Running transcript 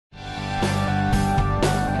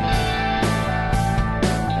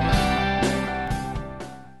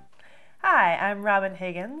I'm Robin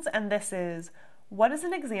Higgins, and this is What is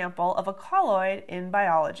an example of a colloid in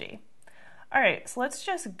biology? All right, so let's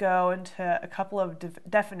just go into a couple of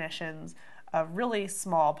definitions of really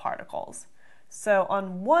small particles. So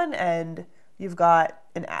on one end, you've got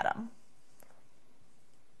an atom.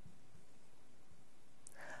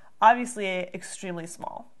 Obviously, extremely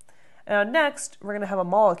small. Now next, we're going to have a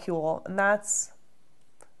molecule, and that's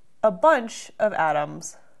a bunch of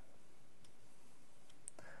atoms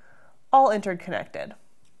all interconnected.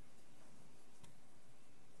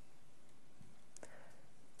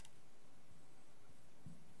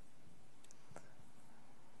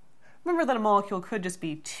 Remember that a molecule could just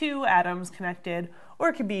be two atoms connected, or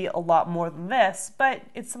it could be a lot more than this, but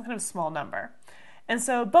it's some kind of small number. And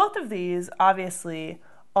so both of these, obviously,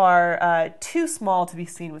 are too small to be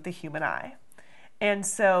seen with the human eye. And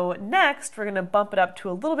so next, we're going to bump it up to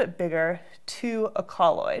a little bit bigger, to a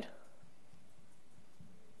colloid.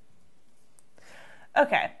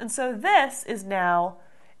 Okay, and so this is now,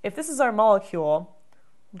 if this is our molecule,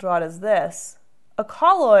 we'll draw it as this. A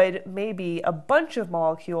colloid may be a bunch of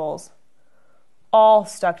molecules all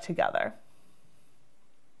stuck together.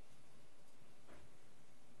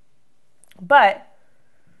 But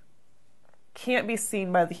can't be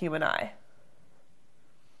seen by the human eye.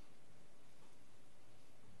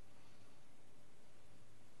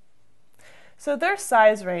 So their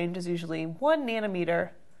size range is usually 1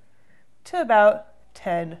 nanometer to about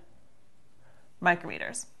 10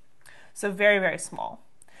 micrometers. So very, very small.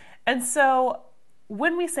 And so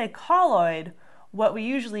when we say colloid, what we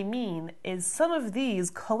usually mean is some of these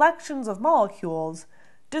collections of molecules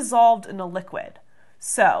dissolved in a liquid.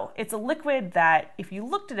 So it's a liquid that, if you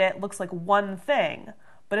looked at it, looks like one thing,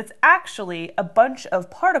 but it's actually a bunch of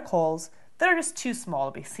particles that are just too small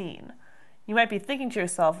to be seen. You might be thinking to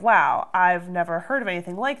yourself, wow, I've never heard of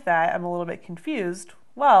anything like that. I'm a little bit confused.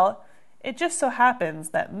 Well, it just so happens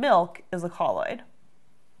that milk is a colloid.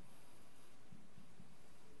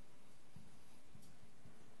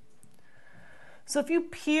 So if you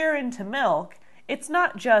peer into milk, it's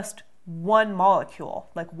not just one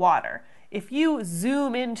molecule like water. If you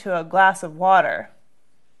zoom into a glass of water,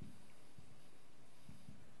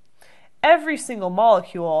 every single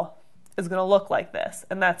molecule is going to look like this,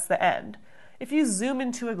 and that's the end. If you zoom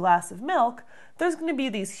into a glass of milk, there's going to be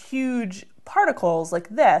these huge particles like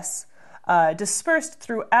this dispersed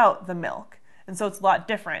throughout the milk. And so it's a lot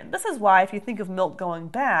different. This is why if you think of milk going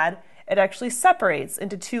bad, it actually separates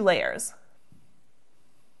into two layers.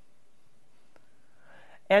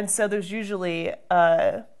 And so there's usually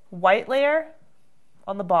a white layer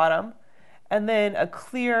on the bottom and then a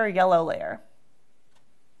clear yellow layer.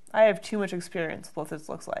 I have too much experience with what this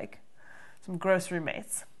looks like. Some grocery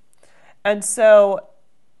mates. And so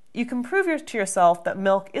you can prove to yourself that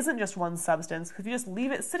milk isn't just one substance, because if you just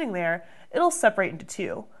leave it sitting there, it'll separate into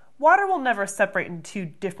two. Water will never separate into two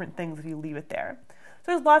different things if you leave it there.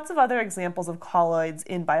 So there's lots of other examples of colloids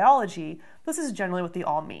in biology. This is generally what they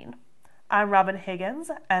all mean. I'm Robin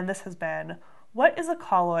Higgins, and this has been What is a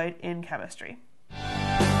Colloid in Chemistry?